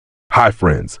Hi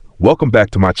friends, welcome back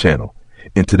to my channel.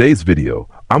 In today's video,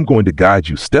 I'm going to guide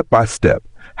you step by step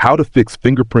how to fix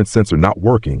fingerprint sensor not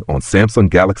working on Samsung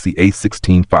Galaxy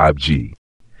A16 5G.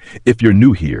 If you're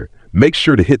new here, make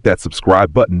sure to hit that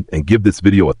subscribe button and give this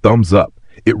video a thumbs up.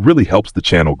 It really helps the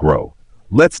channel grow.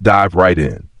 Let's dive right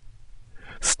in.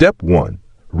 Step 1.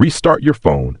 Restart your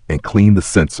phone and clean the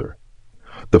sensor.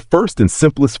 The first and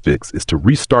simplest fix is to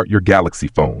restart your Galaxy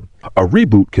phone. A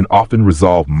reboot can often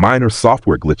resolve minor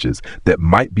software glitches that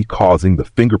might be causing the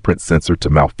fingerprint sensor to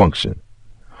malfunction.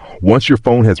 Once your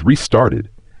phone has restarted,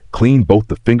 clean both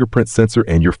the fingerprint sensor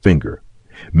and your finger.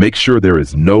 Make sure there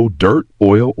is no dirt,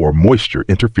 oil, or moisture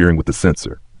interfering with the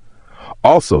sensor.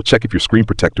 Also, check if your screen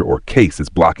protector or case is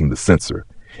blocking the sensor.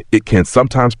 It can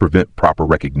sometimes prevent proper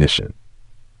recognition.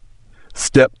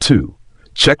 Step 2.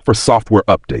 Check for software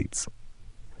updates.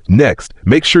 Next,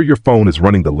 make sure your phone is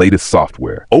running the latest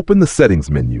software. Open the settings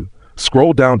menu,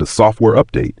 scroll down to software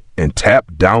update, and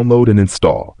tap download and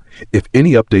install. If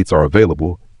any updates are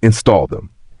available, install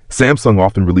them. Samsung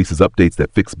often releases updates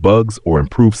that fix bugs or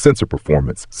improve sensor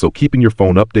performance, so keeping your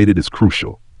phone updated is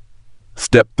crucial.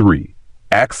 Step 3.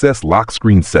 Access lock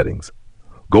screen settings.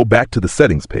 Go back to the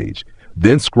settings page,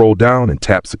 then scroll down and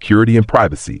tap security and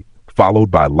privacy, followed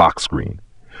by lock screen.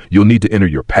 You'll need to enter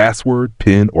your password,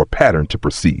 PIN, or pattern to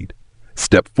proceed.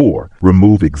 Step 4.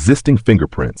 Remove existing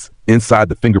fingerprints. Inside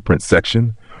the fingerprint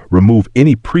section, remove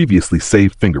any previously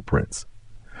saved fingerprints.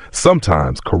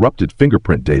 Sometimes corrupted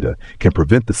fingerprint data can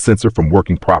prevent the sensor from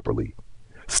working properly.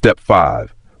 Step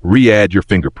 5. Re-add your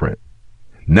fingerprint.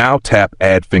 Now tap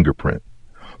Add Fingerprint.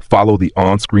 Follow the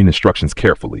on-screen instructions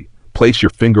carefully. Place your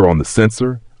finger on the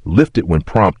sensor, lift it when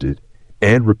prompted,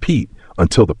 and repeat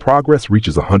until the progress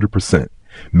reaches 100%.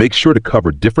 Make sure to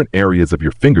cover different areas of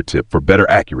your fingertip for better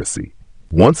accuracy.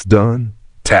 Once done,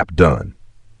 tap Done.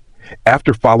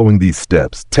 After following these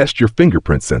steps, test your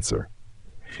fingerprint sensor.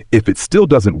 If it still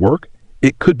doesn't work,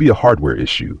 it could be a hardware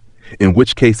issue, in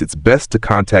which case it's best to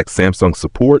contact Samsung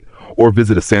support or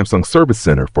visit a Samsung service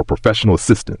center for professional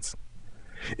assistance.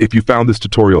 If you found this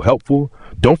tutorial helpful,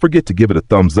 don't forget to give it a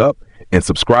thumbs up and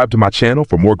subscribe to my channel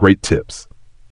for more great tips.